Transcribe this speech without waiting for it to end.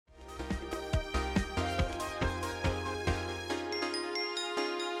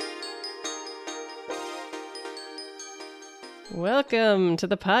Welcome to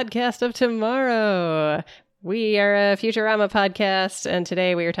the podcast of tomorrow. We are a Futurama podcast, and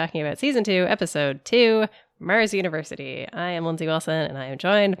today we are talking about Season 2, Episode 2, Mars University. I am Lindsay Wilson, and I am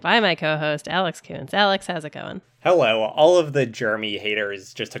joined by my co-host, Alex Kuntz. Alex, how's it going? Hello. All of the Jeremy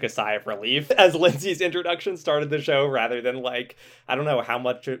haters just took a sigh of relief as Lindsay's introduction started the show, rather than, like, I don't know how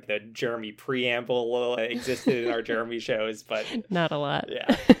much of the Jeremy preamble existed in our Jeremy shows, but... Not a lot.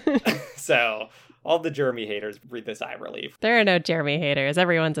 Yeah. So... all the Jeremy haters breathe a sigh of relief. There are no Jeremy haters.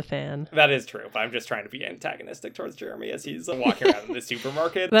 Everyone's a fan. That is true, but I'm just trying to be antagonistic towards Jeremy as he's walking around in the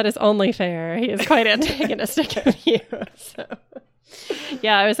supermarket. That is only fair. He is quite antagonistic of you. So.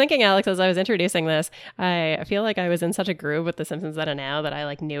 Yeah, I was thinking, Alex, as I was introducing this, I feel like I was in such a groove with The Simpsons Then and Now that I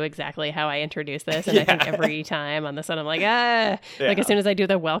like knew exactly how I introduced this. And I think every time on this one, I'm like, like as soon as I do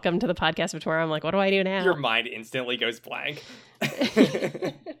the welcome to the podcast of tomorrow, I'm like, what do I do now? Your mind instantly goes blank.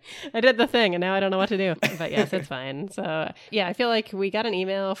 I did the thing and now I don't know what to do. But yes, it's fine. So yeah, I feel like we got an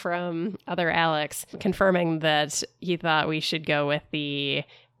email from other Alex confirming that he thought we should go with the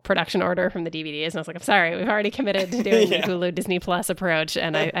production order from the DVDs, and I was like, I'm sorry, we've already committed to doing the Hulu Disney Plus approach,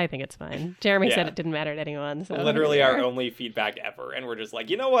 and I think it's fine. Jeremy said it didn't matter to anyone. So literally our only feedback ever, and we're just like,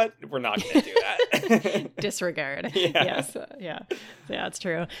 you know what? We're not going to do that. Disregard. Yeah. Yes. Yeah, it's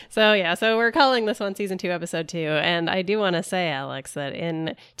true. So we're calling this one Season 2, Episode 2, and I do want to say, Alex, that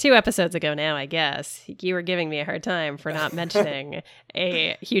in 2 episodes ago now, I guess, you were giving me a hard time for not mentioning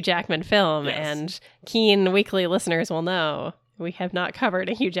a Hugh Jackman film, and keen weekly listeners will know we have not covered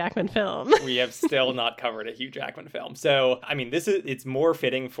a Hugh Jackman film. We have still not covered a Hugh Jackman film. So, I mean, it's more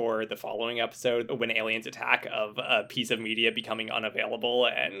fitting for the following episode, When Aliens Attack, of a piece of media becoming unavailable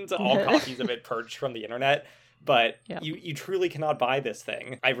and all copies of it purged from the internet. But you truly cannot buy this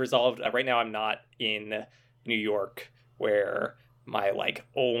thing. I've resolved, right now I'm not in New York, where my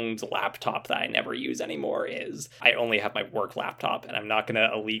owned laptop that I never use anymore is. I only have my work laptop, and I'm not going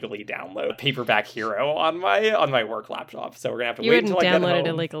to illegally download Paperback Hero on my work laptop. So we're going to have to wait until I get home. You wouldn't download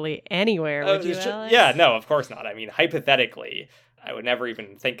it illegally anywhere, would you, Alex? Yeah, no, of course not. I mean, hypothetically, I would never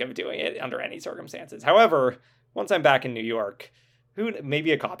even think of doing it under any circumstances. However, once I'm back in New York,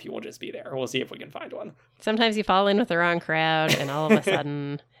 maybe a copy will just be there. We'll see if we can find one. Sometimes you fall in with the wrong crowd, and all of a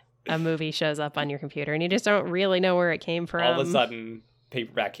sudden... a movie shows up on your computer and you just don't really know where it came from. All of a sudden,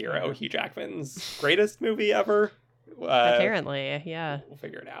 Paperback Hero, Hugh Jackman's greatest movie ever. Apparently, yeah. We'll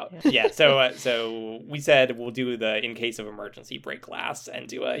figure it out. Yeah, so we said we'll do the In Case of Emergency break glass and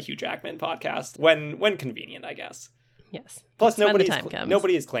do a Hugh Jackman podcast when convenient, I guess. Yes. Plus, nobody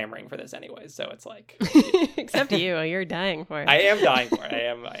is clamoring for this anyways, so it's like... Except you. You're dying for it. I am dying for it. I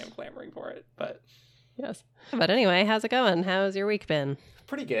am clamoring for it, but... Yes. But anyway, how's it going? How's your week been?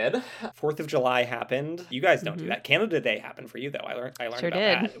 Pretty good. 4th of July happened. You guys don't do that. Canada Day happened for you, though. I learned about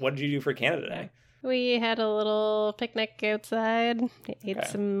that. What did you do for Canada Day? We had a little picnic outside. Ate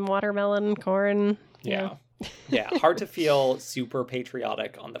some watermelon, corn. Yeah. Yeah. Hard to feel super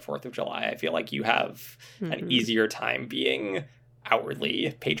patriotic on the 4th of July. I feel like you have an easier time being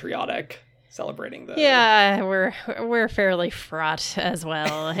outwardly patriotic. Celebrating the... Yeah, we're fairly fraught as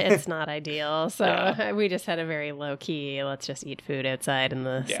well. It's not ideal. So we just had a very low-key, let's just eat food outside in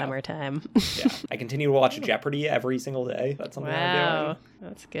the summertime. Yeah. I continue to watch Jeopardy every single day. That's something I'm doing.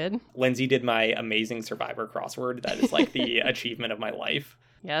 That's good. Lindsay did my amazing Survivor crossword. That is like the achievement of my life.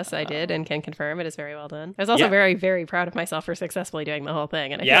 Yes, I did, and can confirm it is very well done. I was also very, very proud of myself for successfully doing the whole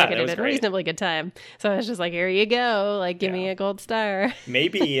thing, and I feel like I did a reasonably good time. So I was just like, here you go, give me a gold star.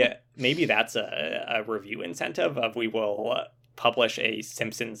 Maybe that's a review incentive of we will publish a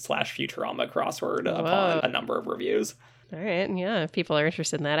Simpsons/Futurama crossword upon a number of reviews. All right, yeah, if people are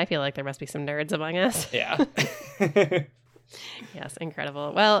interested in that, I feel like there must be some nerds among us. Yeah. Yes,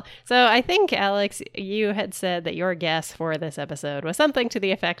 incredible. Well, so I think, Alex, you had said that your guess for this episode was something to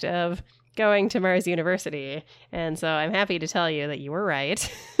the effect of going to Mars University, and so I'm happy to tell you that you were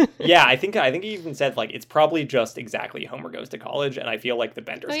right. Yeah, I think you even said it's probably just exactly Homer Goes to College, and I feel like the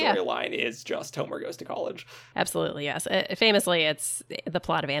Bender storyline is just Homer Goes to College. Absolutely, yes. Famously, it's the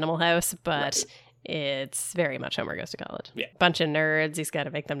plot of Animal House, but it's very much Homer Goes to College. Yeah. Bunch of nerds. He's got to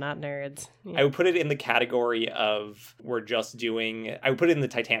make them not nerds. Yeah. I would put it in the category of I would put it in the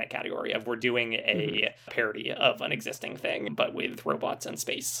Titanic category of we're doing a parody of an existing thing, but with robots and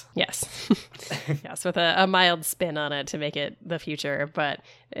space. Yes. Yes, with a mild spin on it to make it the future. But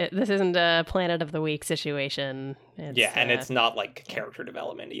this isn't a Planet of the Week situation. And it's not character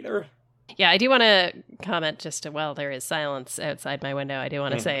development either. Yeah, I do want to comment just while there is silence outside my window. I do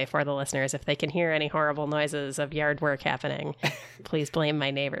want to say for the listeners, if they can hear any horrible noises of yard work happening, please blame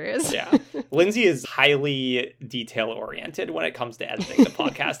my neighbors. Yeah. Lindsay is highly detail-oriented when it comes to editing the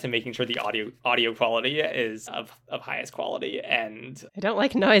podcast and making sure the audio quality is of highest quality. And I don't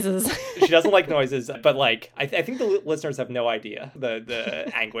like noises. She doesn't like noises, but like I think the listeners have no idea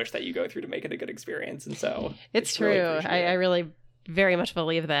the anguish that you go through to make it a good experience. And so it's true. Really I really very much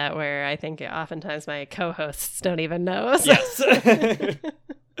believe that, where I think oftentimes my co-hosts don't even know. So. Yes.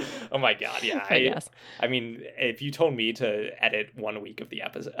 Oh my God. Yeah. Yes. I mean, if you told me to edit 1 week of the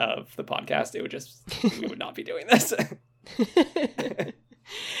episode of the podcast, we would not be doing this.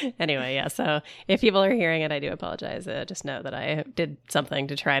 Anyway, yeah. So if people are hearing it, I do apologize. Just know that I did something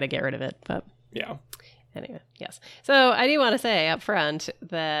to try to get rid of it, but yeah. Anyway, yes. So I do want to say up front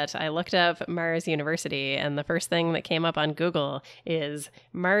that I looked up Mars University, and the first thing that came up on Google is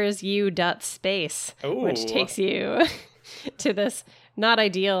marsu.space, which takes you to this not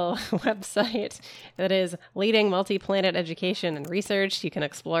ideal website that is leading multi-planet education and research. You can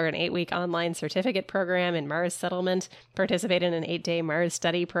explore an 8-week online certificate program in Mars settlement, participate in an 8-day Mars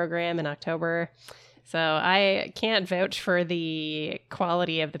study program in October. So I can't vouch for the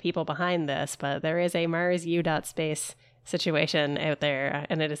quality of the people behind this, but there is a marsu.space situation out there,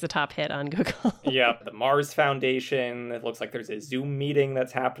 and it is a top hit on Google. Yep, the Mars Foundation. It looks like there's a Zoom meeting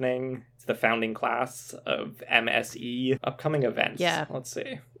that's happening. It's the founding class of MSE. Upcoming events. Yeah. Let's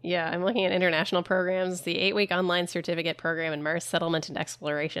see. Yeah, I'm looking at international programs. The 8-week online certificate program in Mars settlement and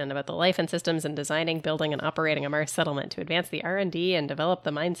exploration about the life and systems in designing, building, and operating a Mars settlement to advance the R&D and develop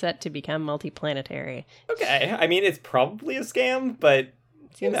the mindset to become multiplanetary. Okay, I mean, it's probably a scam, but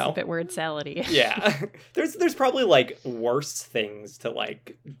seems a bit word salady. Yeah. There's probably like worse things to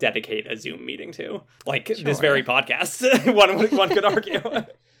like dedicate a Zoom meeting to. Like this very podcast. one could argue.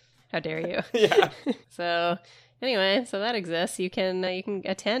 How dare you? Yeah. So anyway, so that exists. You can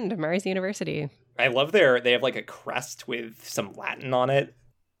attend Mars University. I love they have like a crest with some Latin on it.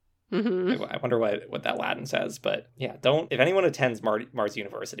 Mm-hmm. I wonder what that Latin says, but yeah, if anyone attends Mars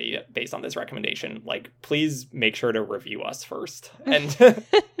University based on this recommendation, like please make sure to review us first. And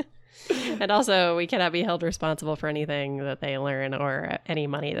and also we cannot be held responsible for anything that they learn or any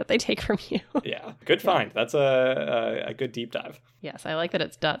money that they take from you. Yeah, good find. That's a good deep dive. Yes, I like that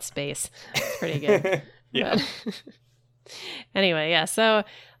it's .space. It's pretty good. Yeah. Anyway, yeah, so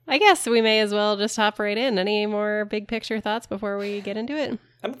I guess we may as well just hop right in. Any more big picture thoughts before we get into it?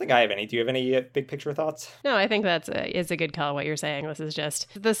 I don't think I have any. Do you have any big picture thoughts? No, I think it's a good call what you're saying. This is just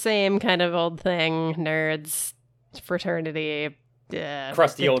the same kind of old thing. Nerds, fraternity,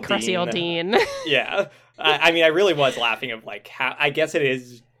 crusty old dean. Yeah. I mean, I really was laughing of like how, I guess it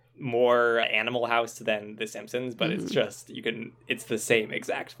is more Animal House than The Simpsons, but it's just, it's the same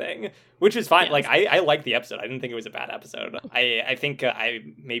exact thing, which is fine. Yes. Like, I like the episode. I didn't think it was a bad episode. I think I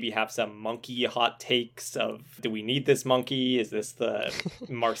maybe have some monkey hot takes of, do we need this monkey? Is this the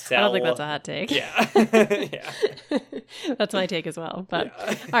Marcel? I don't think that's a hot take. Yeah. Yeah. That's my take as well. But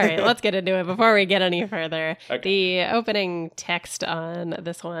all right, let's get into it before we get any further. Okay. The opening text on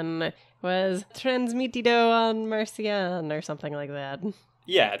this one was transmitido en Marcian or something like that.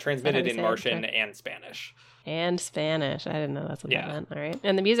 Yeah, transmitted in Martian and Spanish. And Spanish. I didn't know that's what that meant. All right.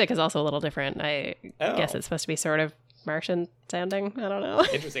 And the music is also a little different. I guess it's supposed to be sort of Martian sounding. I don't know.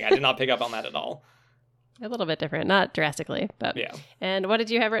 Interesting. I did not pick up on that at all. A little bit different. Not drastically, but yeah. And what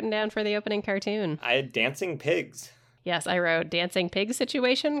did you have written down for the opening cartoon? I had dancing pigs. Yes, I wrote dancing pig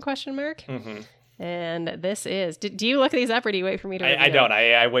situation, ? Mm-hmm. And this is... Do you look these up or do you wait for me to review I don't.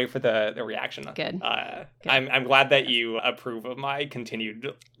 I wait for the reaction. Good. Good. I'm glad that you approve of my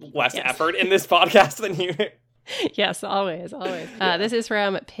continued less effort in this podcast than you... Yes, always. This is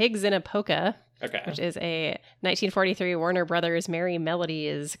from Pigs in a Polka, which is a 1943 Warner Brothers Merry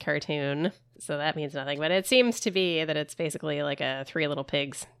Melodies cartoon. So that means nothing, but it seems to be that it's basically like a Three Little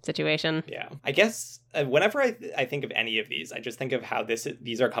Pigs situation. Yeah. I guess whenever I think of any of these, I just think of how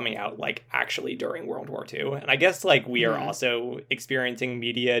these are coming out like actually during World War II. And I guess like we are also experiencing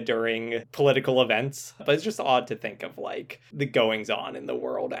media during political events, but it's just odd to think of like the goings on in the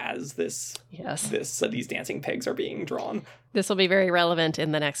world as these dancing pigs are being drawn. This will be very relevant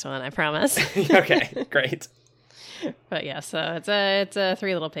in the next one, I promise. Okay, great. But yeah, so it's a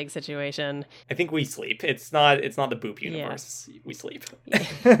Three Little Pig situation. I think we sleep. It's not the Boop universe. Yeah. We sleep.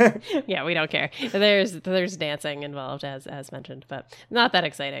 Yeah, we don't care. There's dancing involved as mentioned, but not that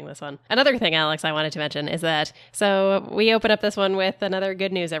exciting, this one. Another thing, Alex, I wanted to mention is that, so we open up this one with another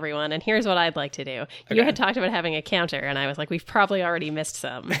good news, everyone, and here's what I'd like to do. Okay. You had talked about having a counter, and I was like, we've probably already missed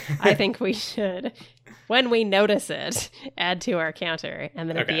some. I think we should when we notice it, add to our counter. And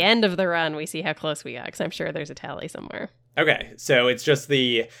then at the end of the run, we see how close we got, because I'm sure there's a tally somewhere. Okay, so it's just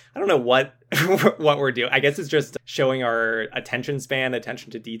I don't know what what we're doing. I guess it's just showing our attention span,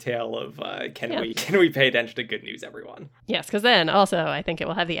 attention to detail of can we pay attention to good news, everyone? Yes, because then also I think it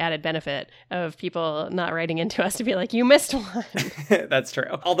will have the added benefit of people not writing into us to be like, you missed one. That's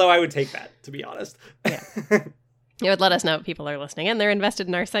true. Although I would take that, to be honest. Yeah. It would let us know people are listening and they're invested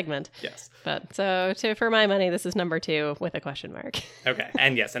in our segment. Yes. But for my money, this is number 2 with a question mark. Okay.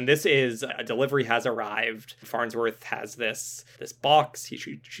 And yes, and this is a delivery has arrived. Farnsworth has this box. He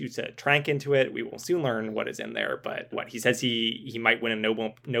shoots a trank into it. We will soon learn what is in there. But he says he might win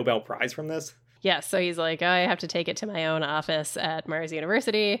a Nobel Prize from this. Yeah, so he's like, I have to take it to my own office at Mars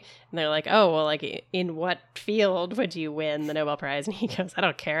University. And they're like, oh, well, like, in what field would you win the Nobel Prize? And he goes, I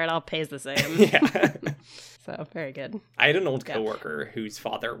don't care. It all pays the same. Yeah. So, very good. I had an old coworker whose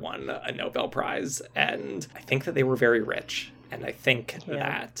father won a Nobel Prize, and I think that they were very rich. And I think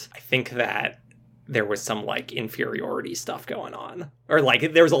that there was some, like, inferiority stuff going on. Or,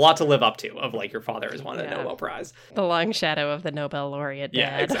 like, there was a lot to live up to of, like, your father has won a Nobel Prize. The long shadow of the Nobel laureate dad.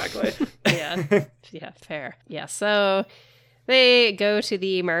 Yeah, exactly. Yeah, fair. Yeah, so they go to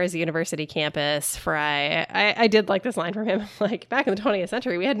the Mars University campus. Fry, I did like this line from him. Like, back in the 20th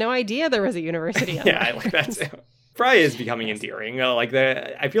century, we had no idea there was a university on Mars. I like that too. Fry is becoming endearing.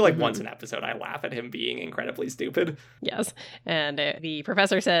 I feel like once an episode I laugh at him being incredibly stupid. Yes. And the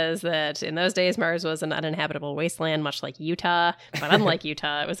professor says that in those days, Mars was an uninhabitable wasteland, much like Utah. But unlike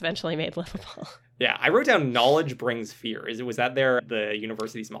Utah, it was eventually made livable. Yeah, I wrote down knowledge brings fear. Was that the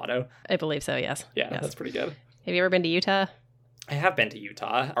university's motto? I believe so, yes. Yeah, yes. That's pretty good. Have you ever been to Utah? I have been to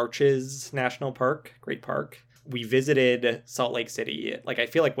Utah. Arches National Park, great park. We visited Salt Lake City. Like, I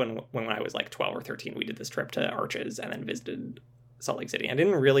feel like when I was like 12 or 13, we did this trip to Arches and then visited Salt Lake City. I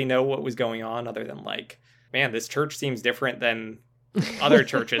didn't really know what was going on other than like, man, this church seems different than other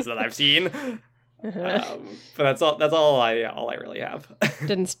churches that I've seen. But that's all I really have.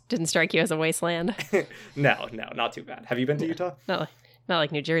 Didn't strike you as a wasteland? No, not too bad. Have you been to Utah? Not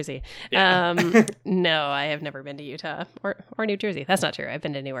like New Jersey. Yeah. No, I have never been to Utah or New Jersey. That's not true. I've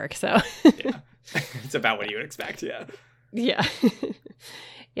been to Newark, so. Yeah. It's about what you would expect, yeah. Yeah.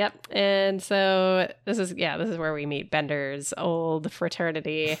 Yep. And so this is where we meet Bender's old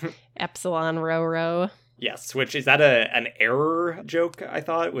fraternity, Epsilon Rho. Yes, which is that an error joke, I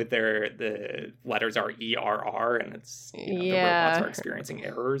thought, with the letters are ERR and it's the robots are experiencing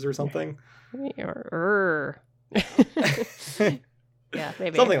errors or something. Yeah,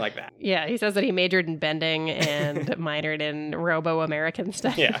 maybe. Something like that. Yeah, he says that he majored in bending and minored in Robo-American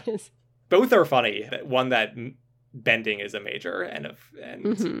studies. Yeah. Both are funny. One that bending is a major and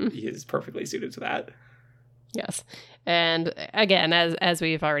he is perfectly suited to that. Yes. And again, as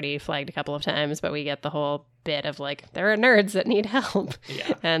we've already flagged a couple of times, but we get the whole bit of like, there are nerds that need help.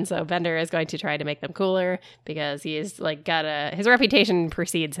 Yeah. And so Bender is going to try to make them cooler because he's like his reputation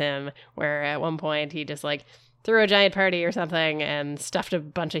precedes him, where at one point he just like threw a giant party or something and stuffed a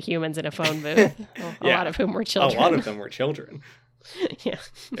bunch of humans in a phone booth, a lot of whom were children. A lot of them were children. Yeah.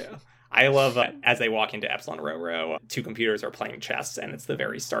 Yeah. I love as they walk into Epsilon Rho, two computers are playing chess, and it's the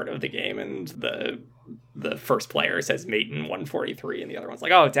very start of the game, and the first player says mate in 143, and the other one's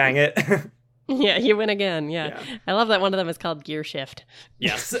like, oh, dang it. Yeah, you win again. Yeah. I love that one of them is called Gear Shift.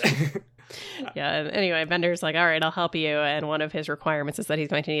 Yes. Yeah. And anyway, Bender's like, all right, I'll help you. And one of his requirements is that he's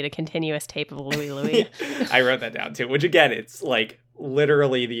going to need a continuous tape of Louie Louie. I wrote that down too, which again, it's like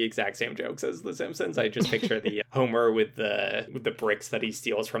literally the exact same jokes as The Simpsons. I just picture the Homer with the bricks that he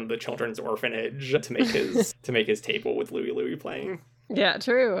steals from the children's orphanage to make his table with Louie Louie playing. Yeah,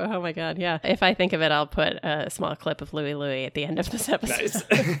 true. Oh my God. Yeah. If I think of it, I'll put a small clip of Louie Louie at the end of this episode. Nice.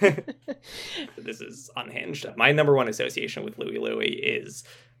 This is unhinged. My number one association with Louie Louie is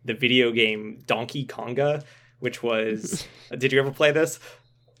the video game Donkey Konga, which was... Did you ever play this?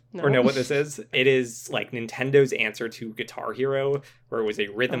 No. Or know what this is? It is like Nintendo's answer to Guitar Hero, where it was a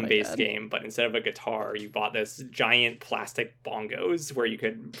rhythm-based game, but instead of a guitar, you bought this giant plastic bongos where you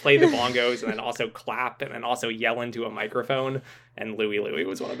could play the bongos and then also clap and then also yell into a microphone. And Louie Louie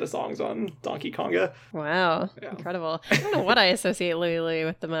was one of the songs on Donkey Konga. Wow. Yeah. Incredible. I don't know what I associate Louie Louie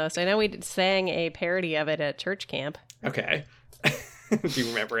with the most. I know we sang a parody of it at church camp. Okay. Do you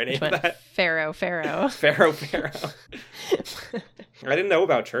remember any of that? Pharaoh. Pharaoh. I didn't know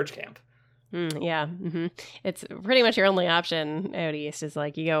about church camp. Yeah. Mm-hmm. It's pretty much your only option out east is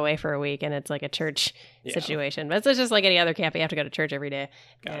like you go away for a week and it's like a church situation. But it's just like any other camp. You have to go to church every day.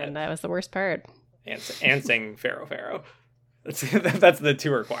 That was the worst part. And sing Pharaoh. That's the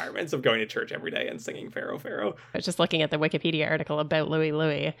two requirements of going to church every day and singing Pharaoh, Pharaoh. I was just looking at the Wikipedia article about Louie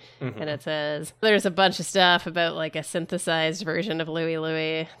Louie, Mm-hmm. and it says there's a bunch of stuff about like a synthesized version of Louie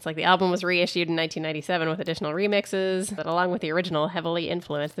Louie. It's like the album was reissued in 1997 with additional remixes that, along with the original, heavily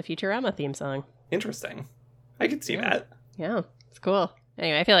influenced the Futurama theme song. Interesting. I could see that. Yeah, it's cool.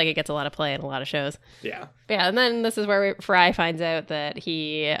 Anyway, I feel like it gets a lot of play in a lot of shows. Yeah. Yeah, and then this is where Fry finds out that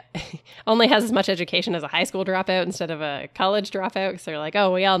he only has as much education as a high school dropout instead of a college dropout. Because they're like,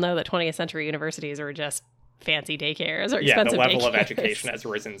 oh, we all know that 20th century universities are just fancy daycares or expensive Yeah, the level daycares. of education has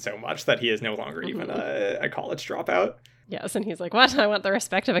risen so much that he is no longer even a college dropout. Yes, and he's like, what? I want the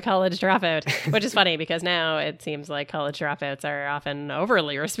respect of a college dropout. Which is funny because now it seems like college dropouts are often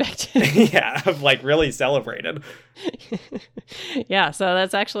overly respected. Yeah, like really celebrated. Yeah, so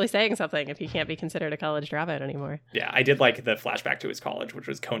that's actually saying something if he can't be considered a college dropout anymore. Yeah, I did like the flashback to his college, which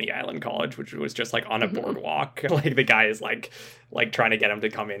was Coney Island College, which was just like on a boardwalk. Like the guy is like trying to get him to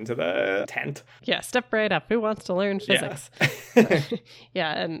come into the tent. Yeah, step right up. Who wants to learn physics?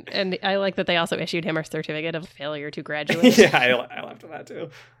 Yeah, and I like that they also issued him a certificate of failure to graduate. Yeah, I laughed at that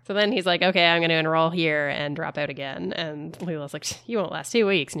too. So then he's like, okay, I'm going to enroll here and drop out again. And Lila's like, you won't last 2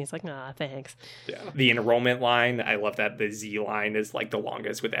 weeks. And he's like, nah, thanks. Yeah. The enrollment line, I love that the Z line is like the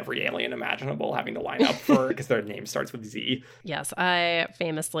longest with every alien imaginable having to line up for because their name starts with Z. Yes, I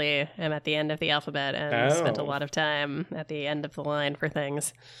famously am at the end of the alphabet and spent a lot of time at the end of the line for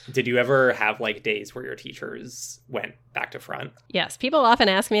things. Did you ever have like days where your teachers went back to front? Yes, people often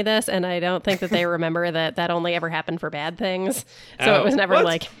ask me this, and I don't think that they remember that only ever happened for bad things. So it was never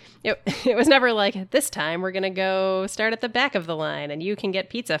like... It was never like, this time we're going to go start at the back of the line and you can get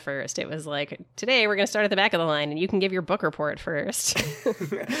pizza first. It was like, today we're going to start at the back of the line and you can give your book report first.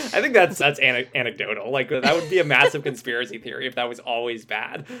 I think that's anecdotal. Like, that would be a massive conspiracy theory if that was always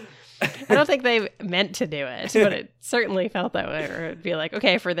bad. I don't think they meant to do it, but it certainly felt that way. Or it'd be like,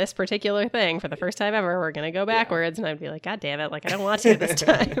 okay, for this particular thing, for the first time ever, we're going to go backwards. And I'd be like, God damn it, like, I don't want to this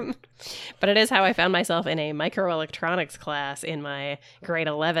time. But it is how I found myself in a microelectronics class in my grade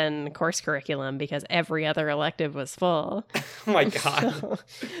 11 course curriculum because every other elective was full. Oh my God. So,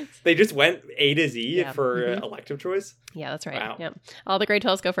 they just went A to Z for elective choice? Yeah, that's right. Wow. Yeah. All the grade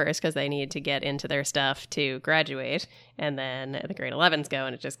 12s go first because they need to get into their stuff to graduate. And then the grade 11s go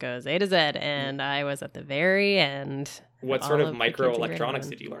and it just goes A to Z. And I was at the very end. What sort of microelectronics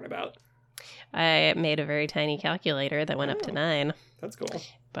did you learn about? I made a very tiny calculator that went up to 9. That's cool.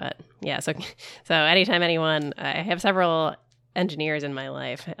 But yeah, so anytime anyone, I have several engineers in my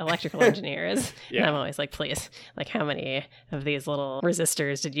life, electrical engineers. Yeah. And I'm always like, please, like, how many of these little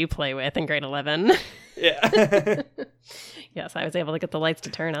resistors did you play with in grade 11? Yeah. Yes, I was able to get the lights to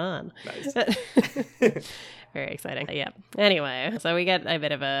turn on. Nice. Very exciting. Yeah. Anyway, so we get a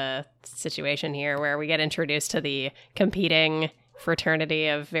bit of a situation here where we get introduced to the competing fraternity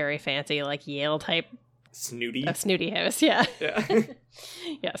of very fancy, like Yale type Snooty house. Yeah. Yeah.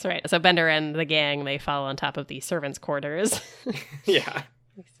 Yes, right. So Bender and the gang, they fall on top of the servants' quarters. Yeah.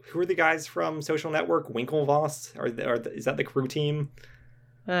 Who are the guys from Social Network? Winklevoss? Or is that the crew team?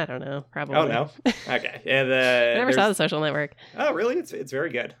 I don't know. Probably. Oh, no? Okay. Yeah, I never saw the Social Network. Oh, really? It's very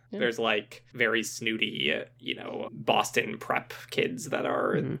good. Yeah. There's like very snooty, Boston prep kids that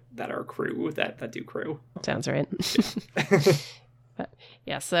are crew that do crew. Sounds right. But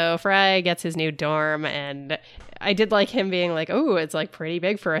yeah, so Fry gets his new dorm, and I did like him being like, oh, it's like pretty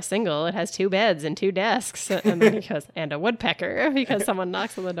big for a single. It has 2 beds and 2 desks. And then he goes, and a woodpecker, because someone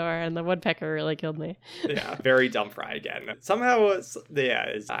knocks on the door, and the woodpecker really killed me. Yeah, very dumb Fry again. Somehow,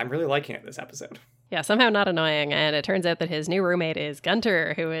 I'm really liking it this episode. Yeah, somehow not annoying. And it turns out that his new roommate is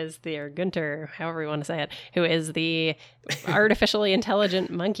Gunter, or Gunter, however you want to say it, who is the artificially intelligent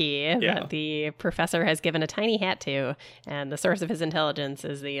monkey that the professor has given a tiny hat to. And the source of his intelligence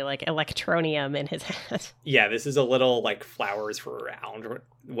is the like electronium in his hat. Yeah, this is a little like flowers for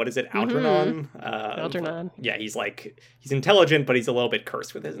what is it? Algernon? Algernon. Yeah, he's intelligent, but he's a little bit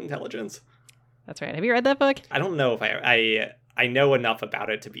cursed with his intelligence. That's right. Have you read that book? I don't know if I know enough about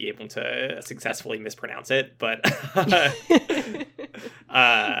it to be able to successfully mispronounce it, but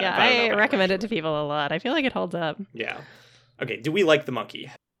I recommend it to people a lot. I feel like it holds up. Yeah. Okay, do we like the monkey?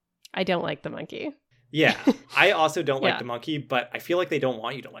 I don't like the monkey. Yeah, I also don't like the monkey, but I feel like they don't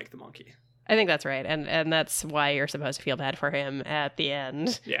want you to like the monkey. I think that's right, and that's why you're supposed to feel bad for him at the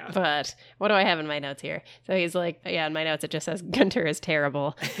end. Yeah. But what do I have in my notes here? So he's like, in my notes it just says Gunter is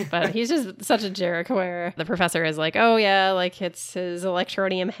terrible, but he's just such a jerk where the professor is like, oh yeah, like it's his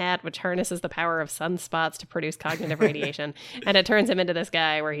electronium hat which harnesses the power of sunspots to produce cognitive radiation, and it turns him into this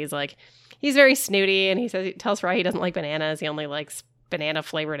guy where he's like, he's very snooty, and he tells Fry he doesn't like bananas, he only likes banana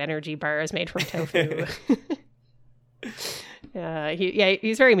flavored energy bars made from tofu.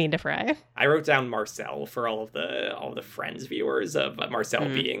 He's very mean to Fry. I wrote down Marcel for all of the Friends viewers of Marcel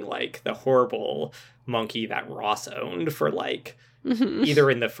being like the horrible monkey that Ross owned for like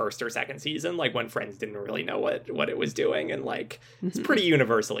either in the first or second season, like when Friends didn't really know what it was doing, and like it's pretty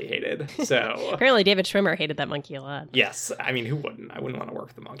universally hated. So apparently David Schwimmer hated that monkey a lot. Yes, I mean, who wouldn't? I wouldn't want to work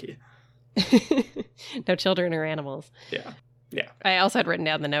with the monkey. No children or animals. Yeah. Yeah. I also had written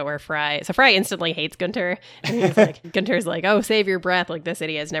down the note where Fry instantly hates Gunter. And he's like, Gunter's like, oh, save your breath. Like, this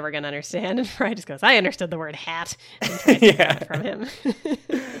idiot's never going to understand. And Fry just goes, I understood the word hat. And tries to get it from him.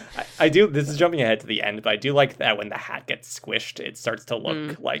 I do. This is jumping ahead to the end, but I do like that when the hat gets squished, it starts to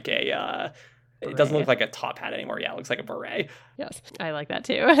look like a. It doesn't look like a top hat anymore. Yeah, it looks like a beret. Yes, I like that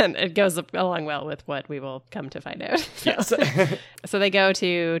too. And it goes along well with what we will come to find out. Yes. So they go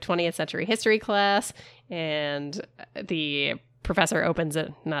to 20th century history class, and the professor opens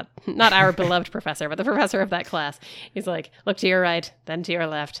it, not our beloved professor, but the professor of that class. He's like, look to your right, then to your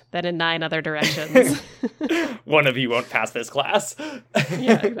left, then in 9 other directions. One of you won't pass this class.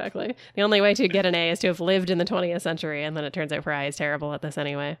 Yeah, exactly. The only way to get an A is to have lived in the 20th century, and then it turns out Fry is terrible at this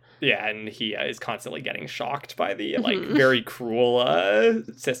anyway. Yeah, and he is constantly getting shocked by the very cruel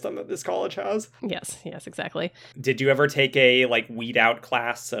system that this college has. Yes, exactly. Did you ever take a weed out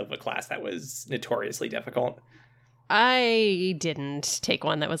class of a class that was notoriously difficult? I didn't take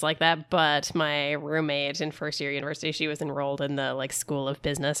one that was like that, but my roommate in first year university, she was enrolled in the school of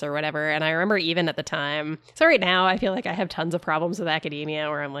business or whatever. And I remember even at the time, so right now I feel like I have tons of problems with academia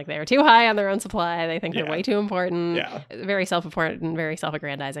where I'm like, they're too high on their own supply. They think they're way too important. Yeah. Very self-important, very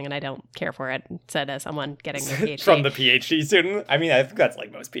self-aggrandizing, and I don't care for it, said as someone getting their PhD. From the PhD student? I mean, I think that's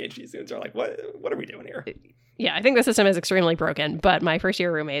most PhD students are like, what are we doing here? Yeah, I think the system is extremely broken, but my first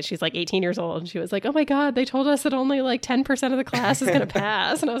year roommate, she's 18 years old, and she was like, oh my God, they told us that only 10% of the class is going to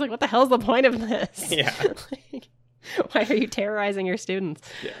pass. And I was like, what the hell's the point of this? Yeah. Why are you terrorizing your students?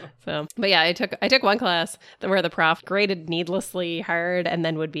 Yeah. So, but yeah, I took one class where the prof graded needlessly hard and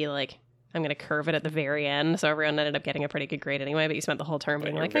then would be like, I'm going to curve it at the very end. So everyone ended up getting a pretty good grade anyway, but you spent the whole term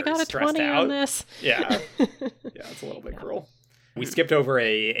being like, I got a 20 on this. Yeah. Yeah, it's a little bit cruel. We skipped over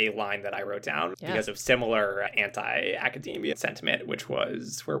a line that I wrote down because of similar anti-academia sentiment, which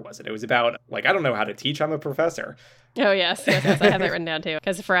was, where was it? It was about, I don't know how to teach, I'm a professor. Oh, yes. I have that written down, too.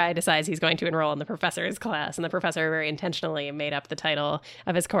 Because Fry decides he's going to enroll in the professor's class, and the professor very intentionally made up the title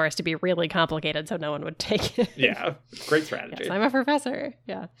of his course to be really complicated so no one would take it. Yeah, great strategy. Yes, I'm a professor.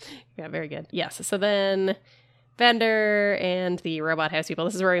 Yeah, very good. Yes, so then Bender and the robot house people.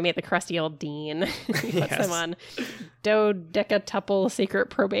 This is where we meet the crusty old dean. He puts them on dodecatuple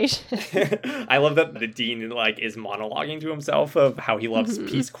secret probation. I love that the dean is monologuing to himself of how he loves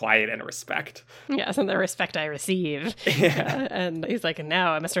peace, quiet, and respect. Yes, and the respect I receive. Yeah. And he's like,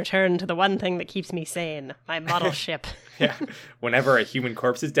 now I must return to the one thing that keeps me sane, my model ship. Yeah. Whenever a human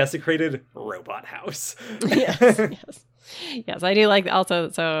corpse is desecrated, robot house. Yes, I do like also,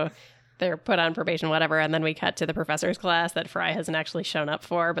 so they're put on probation, whatever, and then we cut to the professor's class that Fry hasn't actually shown up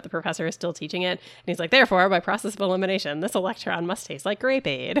for, but the professor is still teaching it. And he's like, therefore, by process of elimination, this electron must taste like grape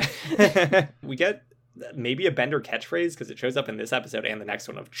aid. We get maybe a Bender catchphrase, because it shows up in this episode and the next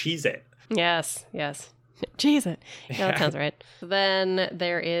one, of cheese it. Yes. Cheese it. Yeah, that sounds right. Then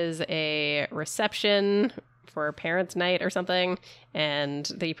there is a reception for parents' night or something,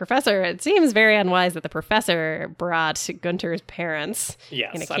 and the professor, it seems very unwise that the professor brought Gunter's parents in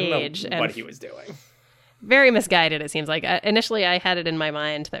a cage. I don't know what he was doing. Very misguided, it seems like. Initially, I had it in my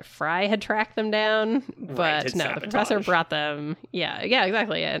mind that Fry had tracked them down, but no, the professor brought them. Yeah,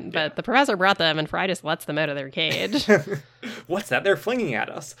 exactly. But the professor brought them, and Fry just lets them out of their cage. What's that they're flinging at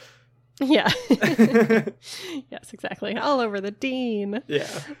us? Yeah. Yes, exactly. All over the dean. Yeah.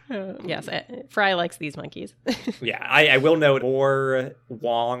 Yes, Fry likes these monkeys. Yeah, I will note more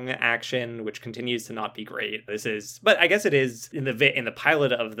Wong action, which continues to not be great. But I guess it is in the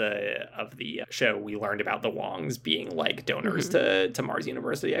pilot of the show. We learned about the Wongs being donors to Mars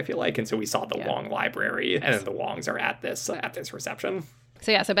University, I feel like, and so we saw the Wong library, and then the Wongs are at this reception.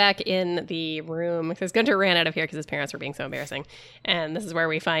 So back in the room, because Gunter ran out of here because his parents were being so embarrassing. And this is where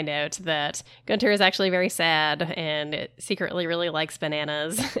we find out that Gunter is actually very sad and secretly really likes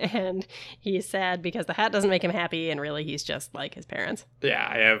bananas. And he's sad because the hat doesn't make him happy, and really he's just like his parents.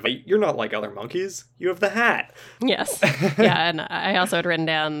 Yeah, you're not like other monkeys. You have the hat. Yes. Yeah, and I also had written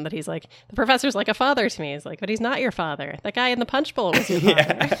down that he's like, the professor's like a father to me. He's like, but he's not your father. That guy in the punch bowl was your father.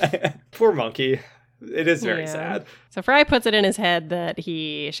 Yeah. Poor monkey. It is very sad. So Fry puts it in his head that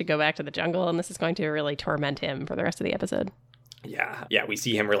he should go back to the jungle, and this is going to really torment him for the rest of the episode. Yeah, we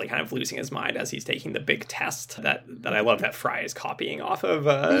see him really kind of losing his mind as he's taking the big test that I love that Fry is copying off of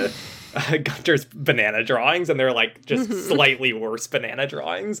Gunter's banana drawings, and they're like just slightly worse banana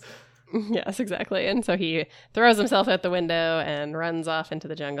drawings. Yes, exactly. And so he throws himself out the window and runs off into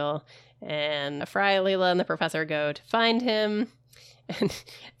the jungle, and Fry, Leela, and the professor go to find him. And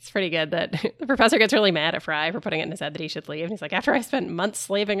it's pretty good that the professor gets really mad at Fry for putting it in his head that he should leave. And he's like, after I spent months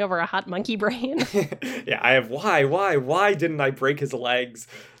slaving over a hot monkey brain. Yeah, I have why didn't I break his legs?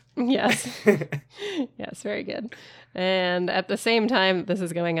 Yes. Yes, very good. And at the same time this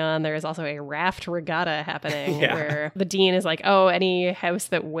is going on, there is also a raft regatta happening where the dean is like, oh, any house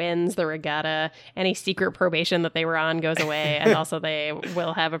that wins the regatta, any secret probation that they were on goes away. And also they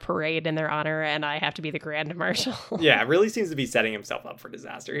will have a parade in their honor, and I have to be the grand marshal. Yeah, it really seems to be setting himself up for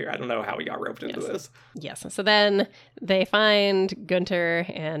disaster here. I don't know how he got roped into this. Yes. So then they find Gunter,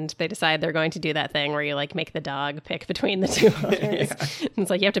 and they decide they're going to do that thing where you like make the dog pick between the two others. It's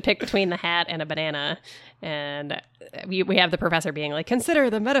like you have to pick between the hat and a banana. And we have the professor being like,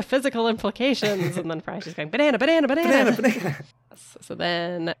 consider the metaphysical implications. And then Fry's just going, banana, banana, banana. Banana. So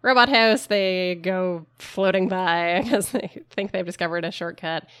then Robot House, they go floating by because they think they've discovered a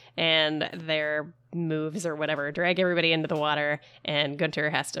shortcut, and their moves or whatever drag everybody into the water, and Gunter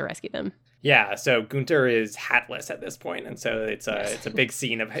has to rescue them. Yeah, so Gunter is hatless at this point, and so it's a big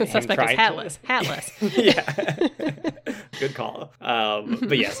scene of him trying hatless. Yeah, good call.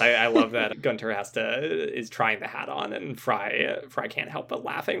 But yes, I love that Gunter is trying the hat on, and Fry can't help but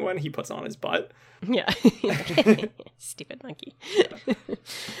laughing when he puts it on his butt. Yeah, stupid monkey.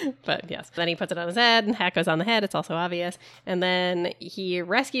 But yes, then he puts it on his head, and hat goes on the head. It's also obvious, and then he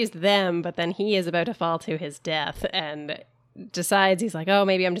rescues them, but then he is about to fall to his death, and decides he's like, oh,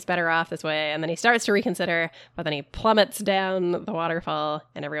 maybe I'm just better off this way. And then he starts to reconsider, but then he plummets down the waterfall,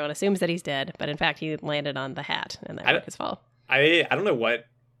 and everyone assumes that he's dead. But in fact, he landed on the hat, and that broke his fall. I don't know what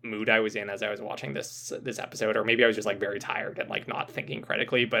mood I was in as I was watching this episode, or maybe I was just like very tired and like not thinking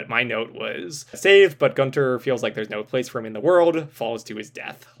critically, but my note was saved, but Gunter feels like there's no place for him in the world, falls to his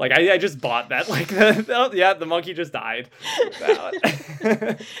death. Like I just bought that, like the monkey just died.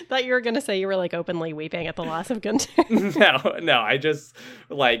 Thought you were gonna say you were like openly weeping at the loss of Gunter. No, I just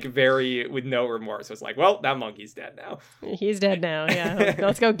like very with no remorse was like, well, that monkey's dead now. He's dead now. Yeah,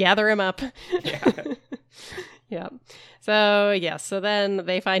 let's go gather him up. Yeah. Yeah. So then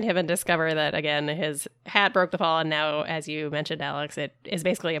they find him and discover that, again, his hat broke the fall. And now, as you mentioned, Alex, it is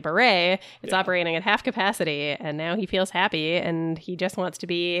basically a beret. It's operating at half capacity. And now he feels happy. And he just wants to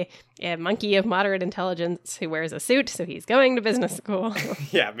be a monkey of moderate intelligence who wears a suit. So he's going to business school.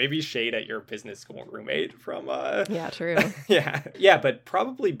 Yeah, maybe shade at your business school roommate from... Yeah, true. Yeah, but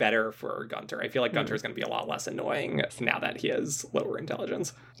probably better for Gunter. I feel like Gunter is going to be a lot less annoying now that he has lower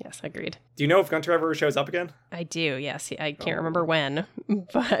intelligence. Yes, agreed. Do you know if Gunter ever shows up again? I do, yes. I can't remember when,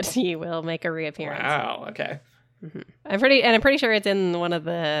 but he will make a reappearance. Wow, okay. Mm-hmm. I'm pretty sure it's in one of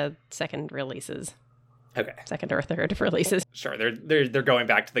the second releases. Okay. Second or third releases. Sure, they're going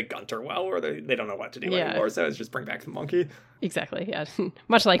back to the Gunter well, or they don't know what to do anymore, so it's just bring back the monkey. Exactly, yeah.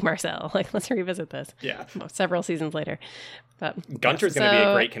 Much like Marcel. Like, let's revisit this. Yeah. Several seasons later. But Gunter's going to be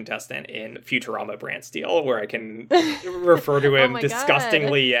a great contestant in Futurama Brand Steel, where I can refer to him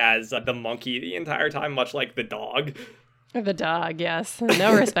disgustingly as the monkey the entire time, much like the dog. The dog, yes.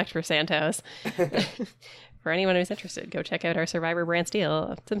 No respect for Santos. For anyone who's interested, go check out our Survivor Brand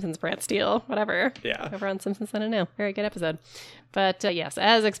Steel, Simpsons Brand Steel, whatever. Yeah. Over on Simpsons Then and Now. Very good episode. But yes,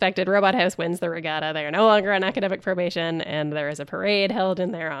 as expected, Robot House wins the regatta. They are no longer on academic probation, and there is a parade held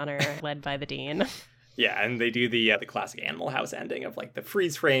in their honor, led by the dean. Yeah, and they do the classic Animal House ending of like the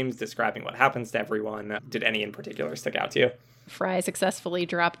freeze frames describing what happens to everyone. Did any in particular stick out to you? Fry successfully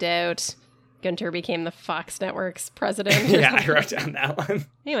dropped out. Gunter became the Fox Network's president. Yeah, I wrote down that one.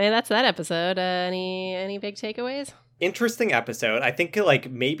 Anyway, that's that episode. Any big takeaways? Interesting episode. I think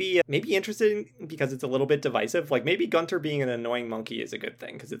like maybe interesting because it's a little bit divisive. Like maybe Gunter being an annoying monkey is a good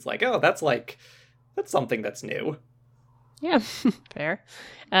thing because it's like, oh, that's something that's new. Yeah, fair.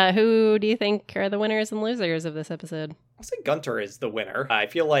 Who do you think are the winners and losers of this episode? I'll say Gunter is the winner. I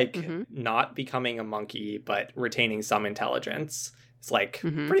feel like not becoming a monkey but retaining some intelligence. It's like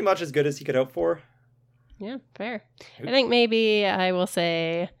pretty much as good as he could hope for. Yeah, fair. I think maybe I will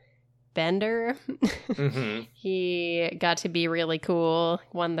say Bender. He got to be really cool,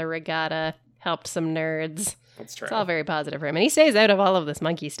 won the regatta, helped some nerds. That's true. It's all very positive for him. And he stays out of all of this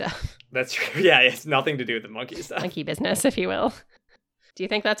monkey stuff. That's true. Yeah, it's nothing to do with the monkey stuff. Monkey business, if you will. Do you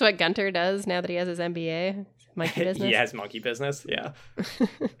think that's what Gunter does now that he has his MBA? Monkey business? He has monkey business, yeah.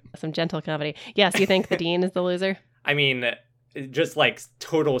 Some gentle comedy. Yes, you think the dean is the loser? I mean... just like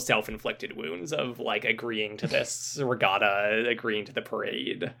total self-inflicted wounds of like agreeing to this regatta, agreeing to the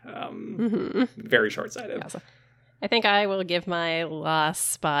parade. Very short-sighted. Yeah, so I think I will give my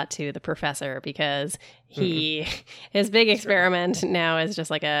last spot to the professor because his big experiment now is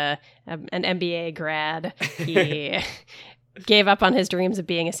just like an MBA grad. He gave up on his dreams of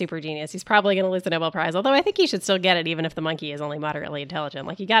being a super genius. He's probably going to lose the Nobel Prize, although I think he should still get it even if the monkey is only moderately intelligent.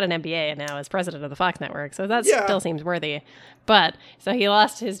 Like, he got an MBA now as president of the Fox Network, so that still seems worthy. But, so he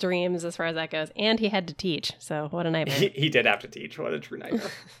lost his dreams as far as that goes, and he had to teach, so what a nightmare. He did have to teach. What a true nightmare.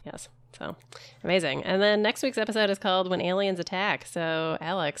 Yes, so amazing. And then next week's episode is called When Aliens Attack. So,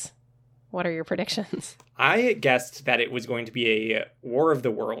 Alex, what are your predictions? I guessed that it was going to be a War of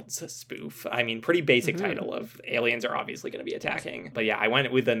the Worlds spoof. I mean, pretty basic title of aliens are obviously going to be attacking. But yeah, I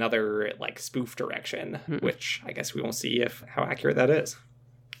went with another like spoof direction, which I guess we will see how accurate that is.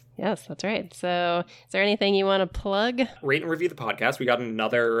 Yes, that's right. So is there anything you want to plug? Rate and review the podcast. We got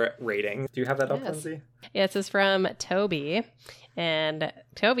another rating. Do you have that up, Lindsay? Yeah, this is from Toby. And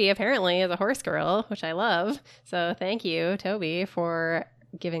Toby apparently is a horse girl, which I love. So thank you, Toby, for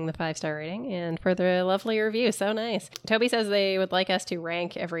giving the 5-star rating and for the lovely review. So nice. Toby says they would like us to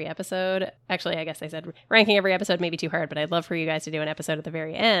rank every episode. Actually, I guess they said ranking every episode may be too hard, but I'd love for you guys to do an episode at the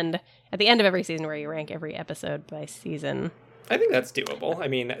very end, at the end of every season, where you rank every episode by season. I think that's doable. I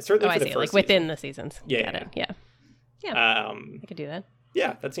mean, certainly for the first like within the seasons. Yeah. I could do that.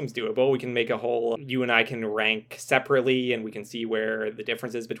 Yeah, that seems doable. We can make a whole, you and I can rank separately and we can see where the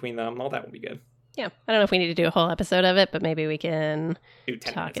difference is between them. All that would be good. Yeah. I don't know if we need to do a whole episode of it, but maybe we can do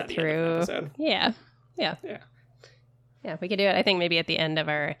 10 talk it at the through. End of an episode. Yeah, we could do it. I think maybe at the end of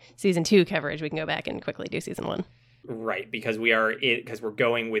our season 2 coverage, we can go back and quickly do season 1. Right, because we're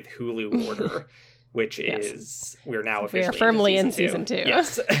going with Hulu order, which is we're now officially we are firmly in season 2.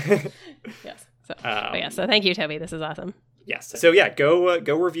 Yes. Yes. So thank you, Toby. This is awesome. Yes. So yeah, go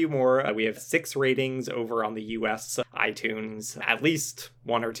review more. We have 6 ratings over on the US iTunes, at least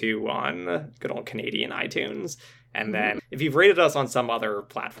 1 or 2 on good old Canadian iTunes. And then if you've rated us on some other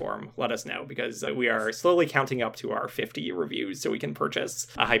platform, let us know, because we are slowly counting up to our 50 reviews so we can purchase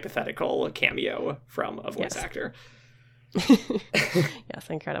a hypothetical cameo from a voice actor. Yes,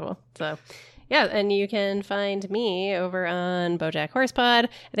 incredible. So yeah, and you can find me over on BoJack Horsepod.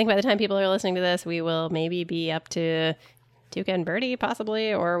 I think by the time people are listening to this, we will maybe be up to Tuca and Birdie,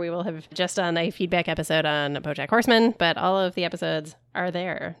 possibly, or we will have just done a feedback episode on BoJack Horseman, but all of the episodes are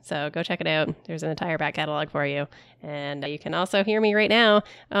there, so go check it out. There's an entire back catalog for you, and you can also hear me right now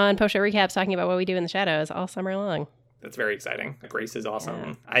on Post Show Recaps talking about what we do in the shadows all summer long. That's very exciting. Grace is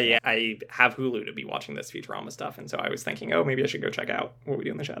awesome. Yeah. I have Hulu to be watching this Futurama stuff, and so I was thinking, maybe I should go check out what we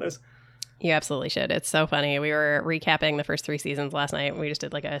do in the shadows. You absolutely should. It's so funny. We were recapping the first 3 seasons last night. We just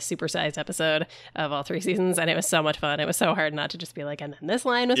did like a supersized episode of all 3 seasons, and it was so much fun. It was so hard not to just be like, and then this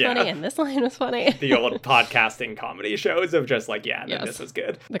line was funny, and this line was funny. The old podcasting comedy shows of just like, this was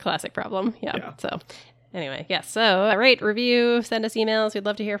good. The classic problem. Yeah. So anyway, so rate, review, send us emails. We'd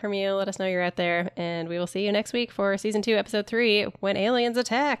love to hear from you. Let us know you're out there, and we will see you next week for season 2, episode 3, When Aliens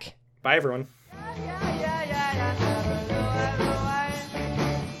Attack. Bye, everyone.